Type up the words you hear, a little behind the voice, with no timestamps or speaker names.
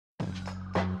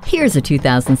Here's a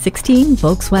 2016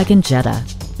 Volkswagen Jetta.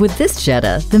 With this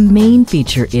Jetta, the main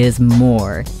feature is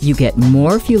more. You get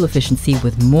more fuel efficiency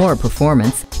with more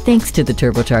performance thanks to the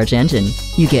turbocharged engine.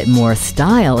 You get more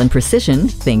style and precision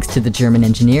thanks to the German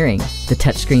engineering. The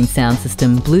touchscreen sound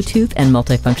system, Bluetooth, and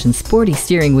multifunction sporty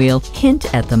steering wheel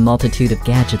hint at the multitude of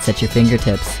gadgets at your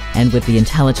fingertips. And with the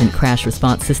intelligent crash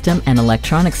response system and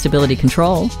electronic stability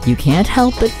control, you can't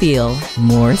help but feel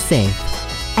more safe.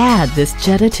 Add this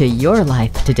Jetta to your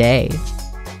life today.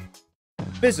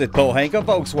 Visit Pohanka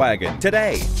Volkswagen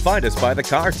today. Find us by the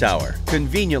car tower,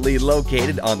 conveniently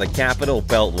located on the Capitol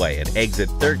Beltway at exit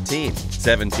 13,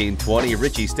 1720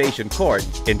 Ritchie Station Court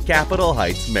in Capitol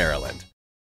Heights, Maryland.